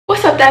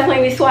Dazzling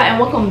D'iannie and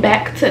welcome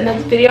back to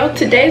another video.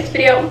 Today's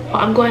video,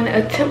 I'm going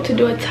to attempt to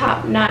do a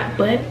top knot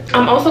bun.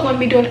 I'm also going to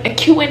be doing a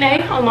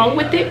Q&A along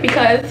with it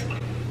because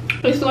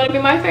this is going to be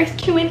my first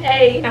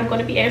Q&A. I'm going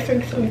to be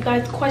answering some of you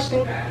guys'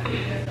 questions.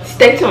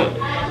 Stay tuned.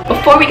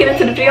 Before we get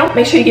into the video,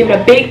 make sure you give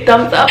it a big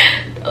thumbs up.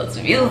 Those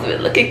views are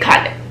looking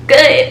kind of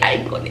good. I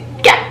ain't going to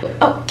get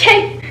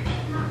okay.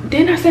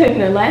 Didn't I say it in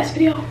the last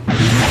video?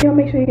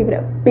 Make sure you give it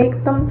a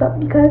big thumbs up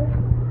because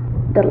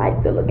the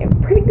lights are looking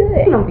pretty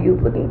good. No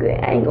views looking good.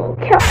 I ain't gonna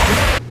count.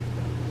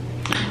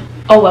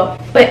 Oh well.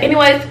 But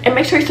anyways, and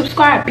make sure you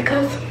subscribe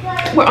because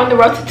we're on the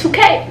road to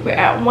 2K. We're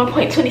at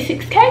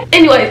 1.26K.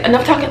 Anyways,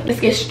 enough talking.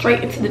 Let's get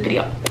straight into the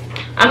video.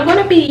 I'm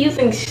gonna be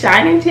using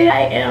Shining Gel.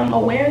 I am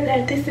aware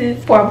that this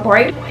is for a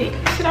braid. Wait,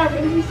 should I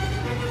really?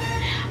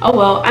 Oh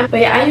well. But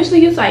yeah, I usually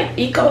use like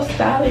Eco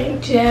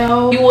Styling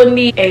Gel. You will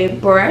need a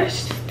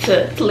brush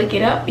to slick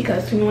it up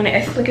because we want it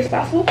as slick as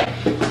possible.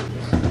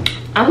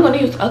 I'm going to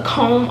use a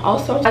comb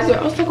also. You're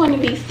also going to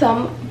need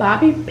some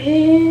bobby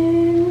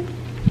pins.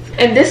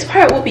 And this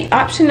part will be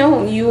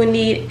optional. You will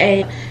need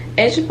a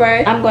edge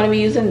brush. I'm going to be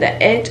using the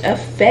edge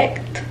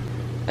effect.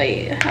 Oh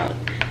yeah,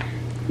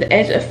 the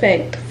edge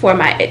effect for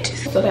my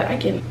edges so that I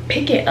can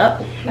pick it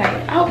up. Like,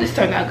 I hope this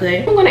turned out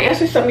good. I'm going to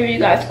answer some of you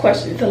guys'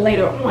 questions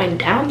later on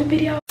down the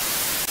video.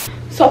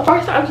 So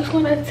first, I'm just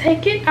going to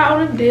take it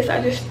out of this.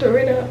 I just threw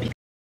it up.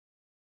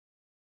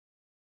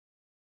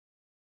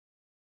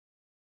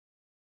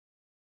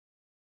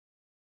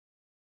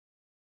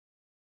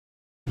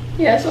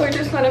 Yeah, so we're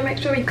just gonna make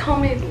sure we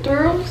comb it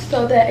through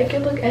so that it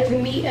can look as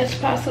neat as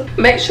possible.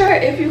 Make sure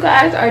if you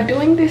guys are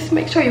doing this,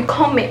 make sure you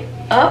comb it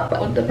up.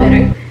 The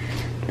better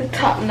the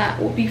top knot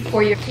will be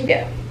for you.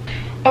 Yeah.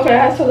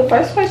 Okay, so the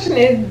first question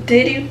is,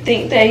 did you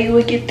think that you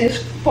would get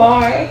this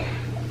far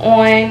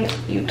on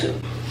YouTube?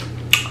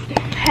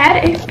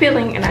 Had a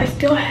feeling, and I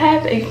still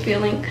have a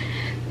feeling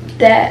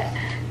that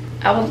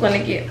I'm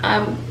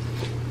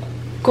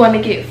going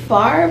to get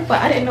far, but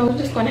I didn't know it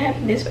was just going to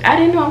happen this. I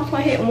didn't know I was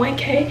going to hit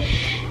 1K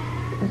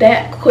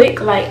that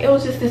quick. Like, it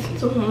was just this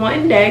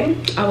one day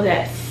I was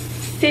at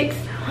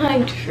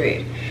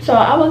 600. So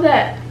I was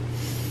at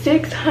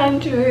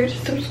 600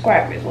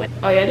 subscribers.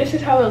 Oh yeah, this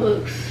is how it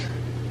looks.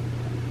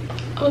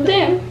 Oh,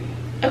 then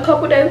a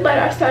couple days later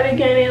I started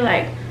gaining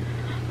like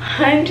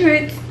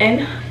hundreds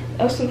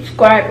of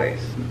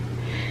subscribers.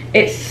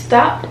 It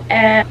stopped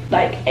at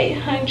like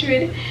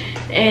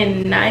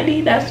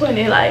 890. That's when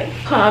it like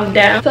calmed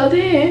down. So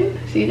then,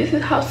 see, this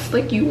is how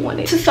slick you want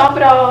it. To solve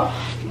it all,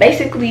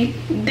 basically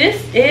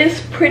this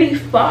is pretty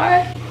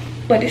far,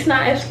 but it's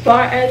not as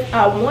far as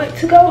I want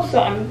to go, so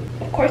I'm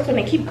of course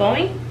gonna keep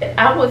going.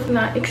 I was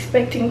not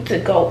expecting to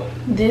go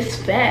this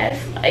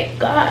fast. Like,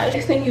 God,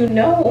 next thing you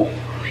know,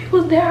 it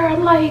was there.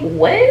 I'm like,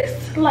 what?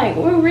 Like,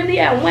 we're really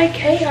at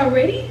 1K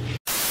already?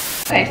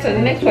 Okay, so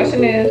the next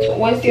question is,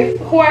 who is your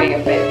favorite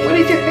artist?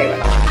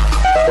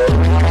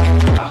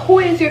 Who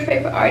is your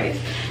favorite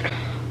artist?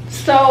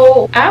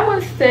 So I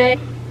would say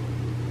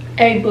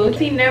A Boogie.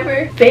 He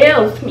never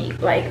fails me.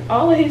 Like,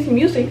 all of his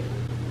music,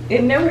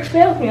 it never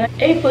fails me. Like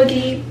A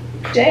Boogie,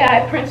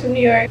 J.I. Prince of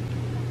New York.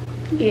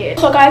 Yeah.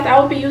 So guys, I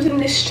will be using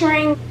this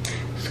string.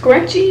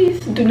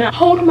 Scrunchies do not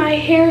hold my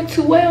hair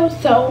too well,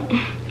 so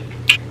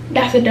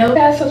that's a dope.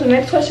 Guys, so the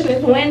next question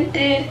is, when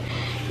did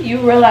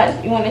you realize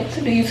you wanted to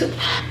do YouTube?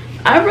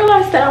 I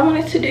realized that I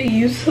wanted to do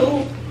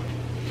YouTube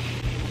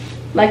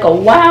like a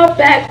while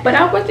back, but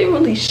I wasn't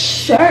really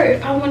sure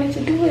if I wanted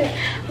to do it.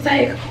 I was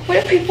like, what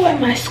if people at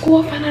my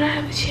school find out I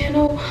have a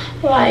channel?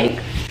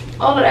 Like,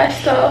 all of that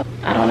stuff.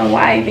 I don't know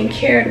why I even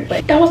cared,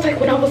 but that was like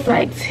when I was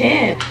like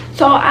 10.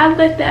 So I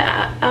let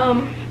that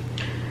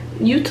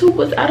YouTube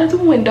was out of the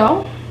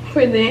window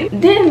for then.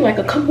 Then like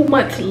a couple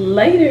months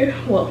later,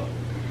 well,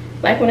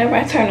 like whenever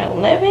I turned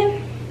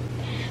 11,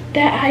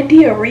 that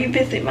idea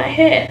revisit my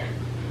head,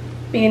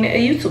 being a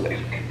YouTuber.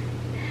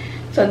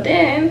 So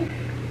then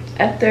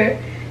after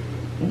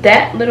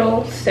that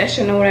little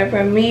session or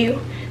whatever, me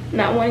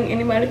not wanting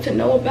anybody to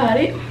know about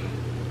it,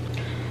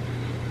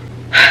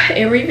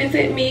 it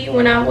revisited me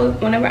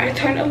whenever I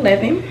turned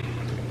 11,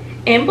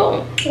 and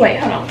boom. Wait,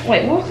 hold on.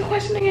 Wait, what was the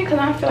question again? Because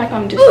I feel like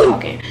I'm just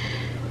talking.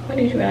 What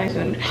did you realize?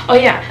 Oh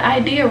yeah, the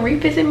idea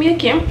revisit me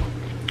again.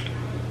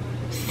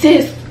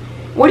 Sis,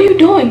 what are you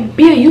doing?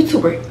 Be a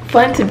YouTuber.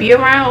 Fun to be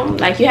around.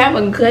 Like, you have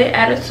a good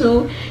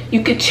attitude.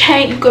 You could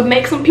change. You could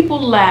make some people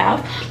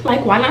laugh.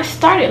 Like, why not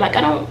start it? Like,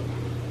 I don't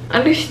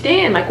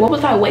understand. Like, what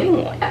was I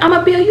waiting on? I'm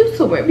gonna be a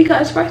YouTuber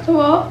because, first of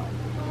all,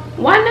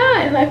 why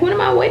not? Like, what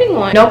am I waiting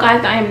on? No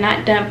guys, I am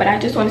not done, but I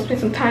just want to spend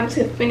some time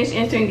to finish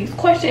answering these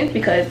questions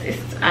because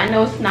I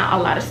know it's not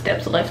a lot of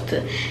steps left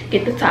to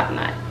get the top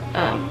knot,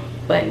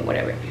 but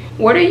whatever.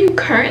 What are you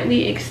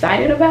currently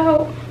excited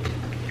about?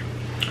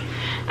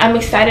 I'm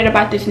excited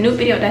about this new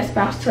video that's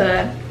about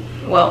to,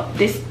 well,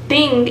 this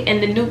thing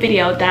in the new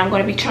video that I'm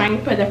going to be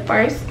trying for the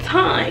first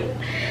time.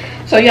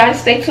 So you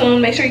guys stay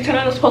tuned. Make sure you turn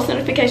on those post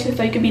notifications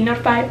so you can be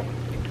notified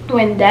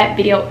when that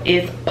video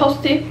is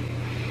posted.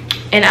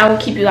 and I will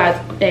keep you guys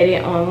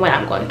updated on when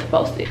I'm going to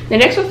post it. The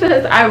next one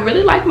says, I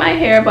really like my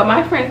hair, but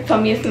my friends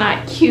told me it's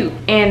not cute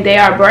and they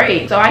are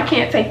braids, so I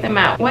can't take them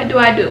out. What do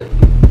I do?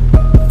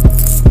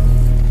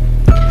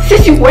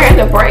 Since you wearing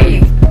the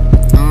braids,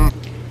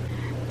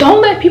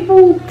 don't let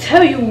people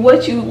tell you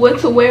what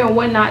to wear and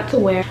what not to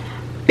wear.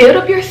 Build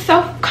up your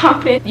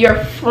self-confidence. Your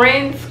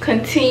friends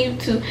continue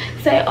to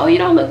say, oh, you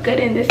don't look good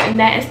in this and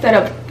that, instead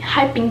of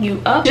hyping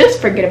you up. Just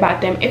forget about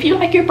them. If you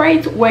like your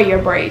braids, wear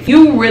your braids.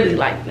 You really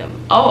like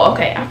them. Oh,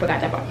 okay, I forgot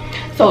that part.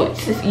 So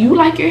since you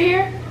like your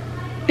hair,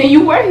 then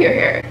you wear your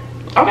hair.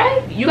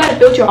 Okay, you got to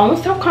build your own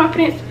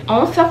self-confidence,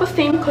 own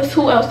self-esteem, because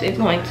who else is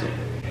going to?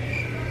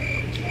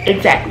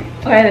 Exactly.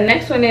 Okay, the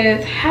next one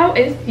is, how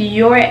is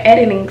your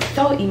editing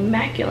so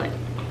immaculate?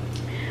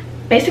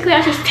 Basically,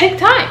 I just take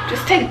time.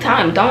 Just take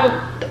time. Don't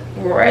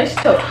rush.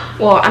 So,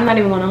 well, I'm not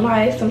even gonna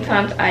lie.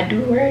 Sometimes I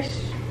do rush.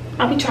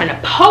 I'll be trying to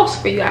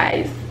post for you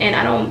guys, and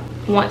I don't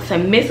want to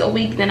miss a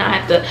week. Then I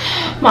have to,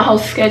 my whole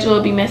schedule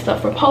will be messed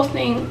up for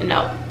posting.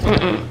 No,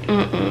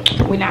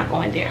 we're not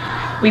going there.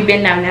 We've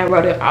been down that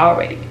road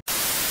already.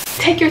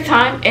 Take your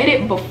time,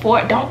 edit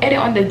before. Don't edit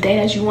on the day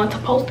that you want to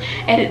post.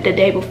 Edit the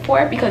day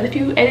before, because if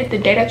you edit the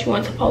day that you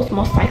want to post,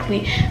 most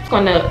likely it's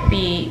gonna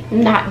be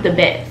not the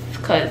best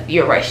because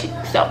you're rushing.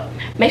 So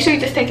make sure you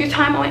just take your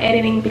time on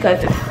editing,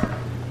 because it's,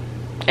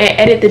 and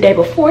edit the day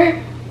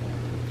before,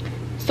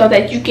 so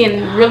that you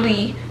can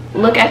really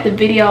look at the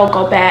video,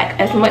 go back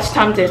as much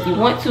times as you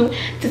want to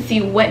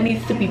see what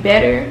needs to be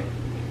better.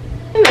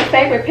 And my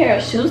favorite pair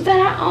of shoes that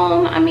I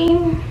own, I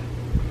mean,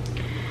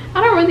 I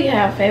don't really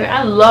have a favorite.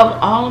 I love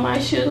all of my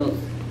shoes.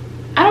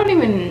 I don't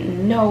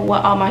even know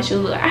what all my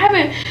shoes look like.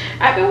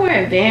 I've been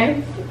wearing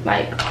Vans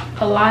like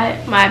a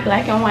lot, my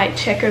black and white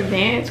checker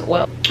Vans.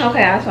 Well,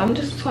 okay, so I'm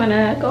just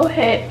gonna go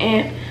ahead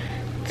and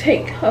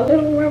take a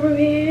little rubber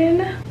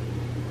band.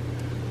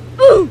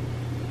 Ooh.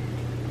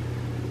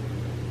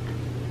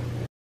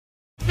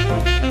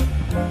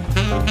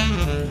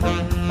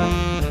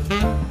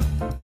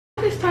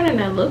 It's starting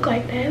to look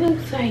like that. It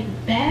looks like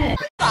bad.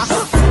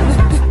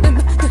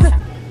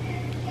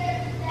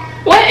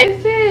 What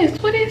is this?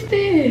 What is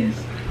this?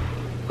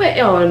 What?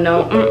 Oh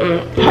no.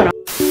 Hold on.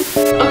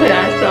 Okay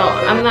guys, so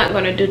I'm not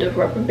gonna do the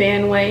rubber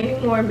band way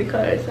anymore,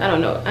 because I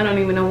don't know. I don't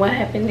even know what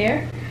happened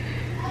there.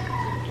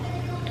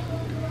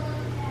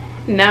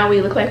 Now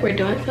we look like we're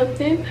doing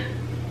something.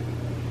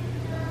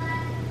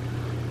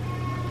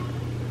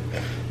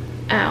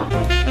 Ow.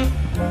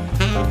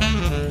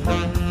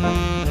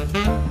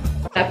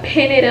 I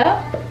pin it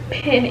up.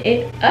 Pin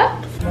it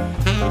up.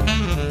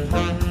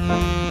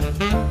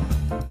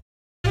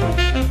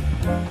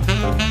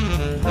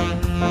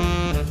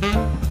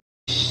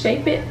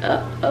 Shape it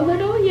up a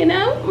little, you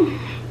know.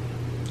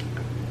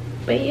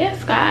 But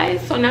yes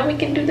guys, so now we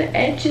can do the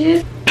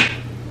edges.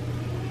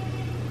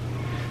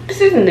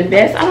 This isn't the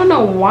best. I don't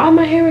know why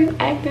my hair is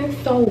acting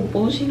so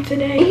bougie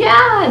today.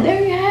 Yeah,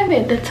 there you have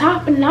it, the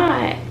top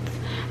knots.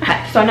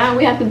 Okay, so now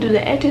we have to do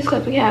the edges,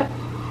 because we have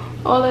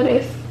all of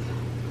this.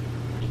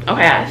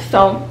 Okay guys,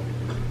 so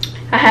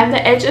I have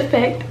the edge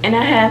effect and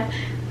I have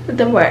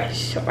the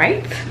brush,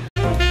 right?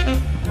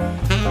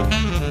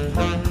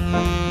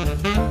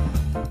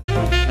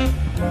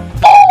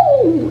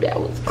 That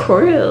was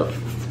crisp.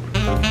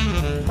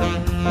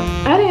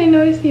 I didn't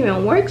know this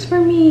even works for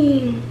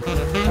me.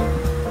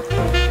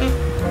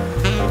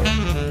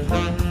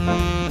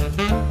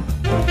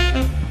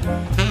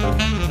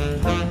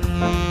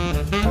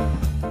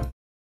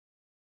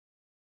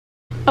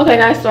 Okay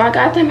guys, so I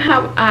got them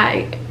how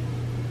I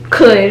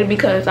could,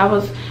 because I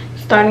was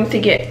starting to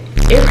get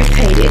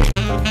irritated.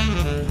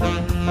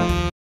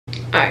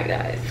 Alright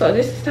guys, so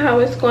this is how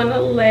it's gonna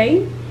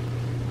lay.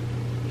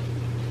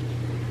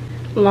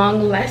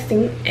 Long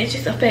lasting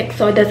edges effect,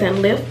 so it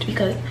doesn't lift,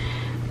 because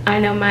I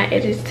know my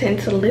edges tend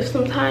to lift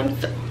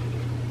sometimes. So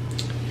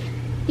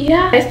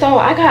yeah, so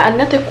I got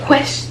another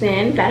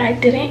question that I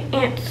didn't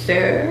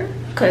answer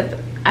because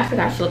I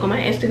forgot to look on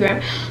my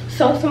Instagram.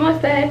 So someone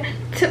said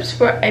tips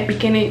for a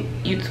beginning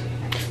YouTube.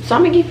 So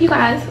I'm gonna give you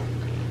guys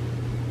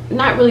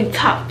not really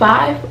top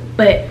 5,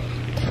 but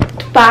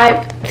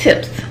 5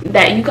 tips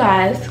that you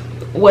guys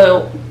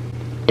will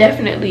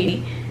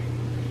definitely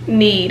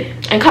need.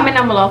 And comment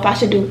down below if I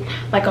should do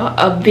like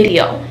a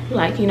video,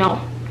 like, you know,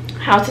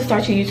 how to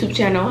start your YouTube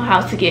channel, how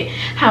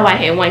I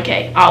hit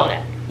 1K, all of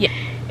that. Yeah,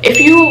 if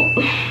you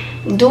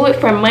do it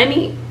for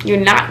money, you're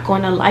not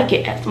going to like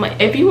it as much.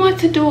 If you want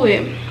to do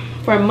it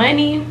for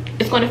money,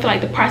 it's going to feel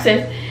like the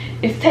process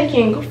is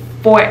taking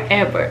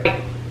forever.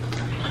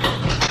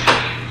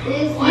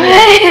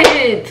 What?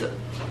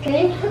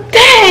 Dang,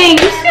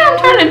 you see I'm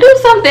trying to do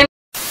something.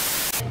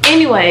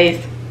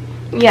 Anyways,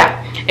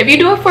 yeah, if you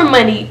do it for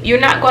money, you're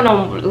not gonna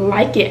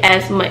like it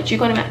as much. You're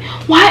gonna be like,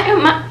 what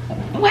happened?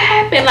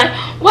 Like,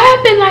 what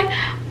happened? Like,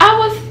 I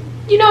was,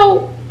 you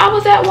know, I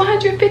was at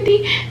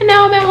 150 and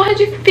now I'm at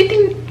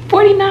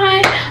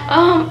 149.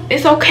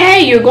 It's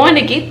okay, you're going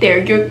to get there.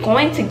 You're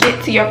going to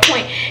get to your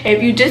point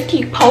if you just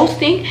keep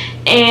posting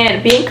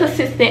and being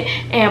consistent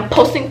and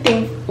posting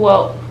things,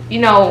 well, you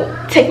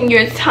know, taking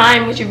your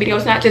time with your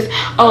videos, not just,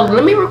 oh,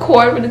 let me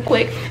record really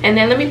quick and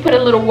then let me put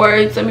a little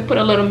words, let me put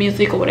a little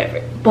music or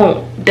whatever,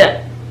 boom,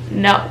 done.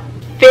 No.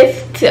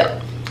 Fifth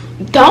tip,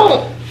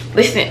 don't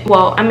listen.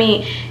 Well, I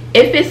mean,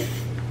 if it's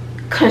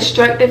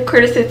constructive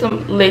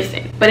criticism,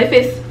 listen, but if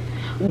it's,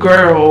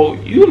 girl,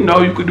 you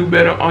know you could do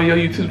better on your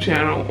YouTube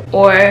channel,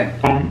 or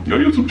your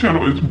YouTube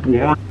channel is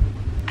boring,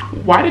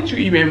 why did you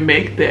even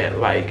make that?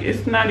 Like,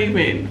 it's not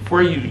even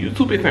for you.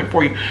 YouTube isn't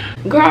for you.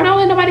 Girl, don't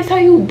let nobody tell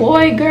you,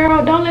 boy,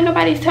 girl, don't let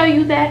nobody tell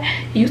you that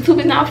YouTube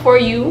is not for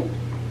you.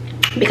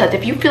 Because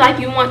if you feel like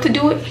you want to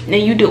do it,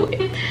 then you do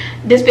it.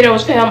 This video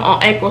was filmed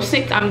on April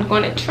 6th. I'm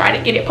going to try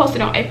to get it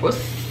posted on April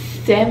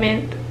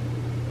 7th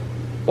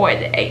or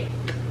the 8th.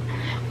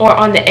 Or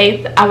on the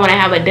 8th, I want to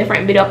have a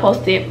different video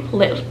posted,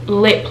 lit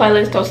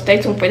playlist, so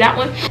stay tuned for that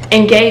one.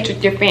 Engage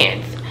with your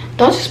fans.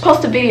 Don't just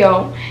post a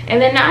video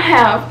and then not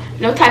have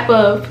no type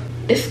of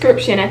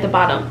description at the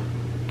bottom.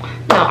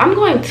 No, I'm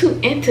going too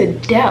into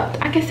depth.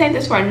 I can save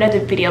this for another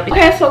video.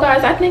 Okay, so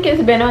guys, I think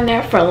it's been on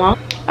there for long.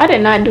 I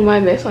did not do my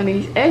best on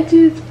these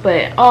edges,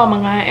 but oh my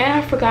god, and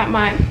I forgot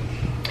my,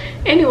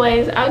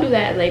 anyways, I'll do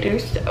that later.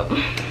 So,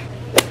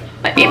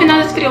 but even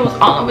though this video was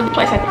all over the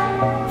place,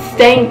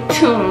 stay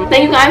tuned.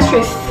 Thank you guys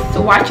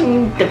for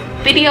watching the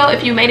video.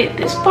 If you made it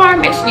this far,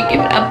 make sure you give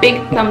it a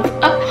big thumbs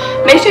up.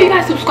 Make sure you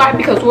guys subscribe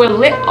because we're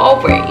lit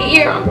over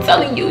here. I'm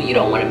telling you, you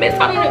don't want to miss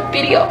out on a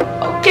video,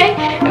 okay?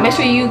 And make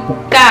sure you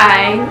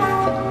guys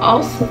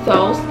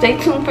also stay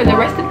tuned for the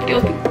rest of the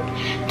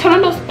videos. Turn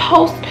on those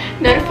post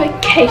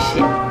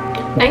notifications.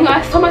 Thank you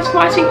guys so much for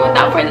watching.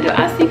 Without further ado,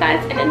 I'll see you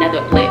guys in another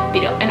lit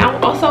video, and I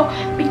will also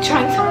be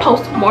trying to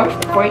post more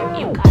for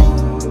you guys.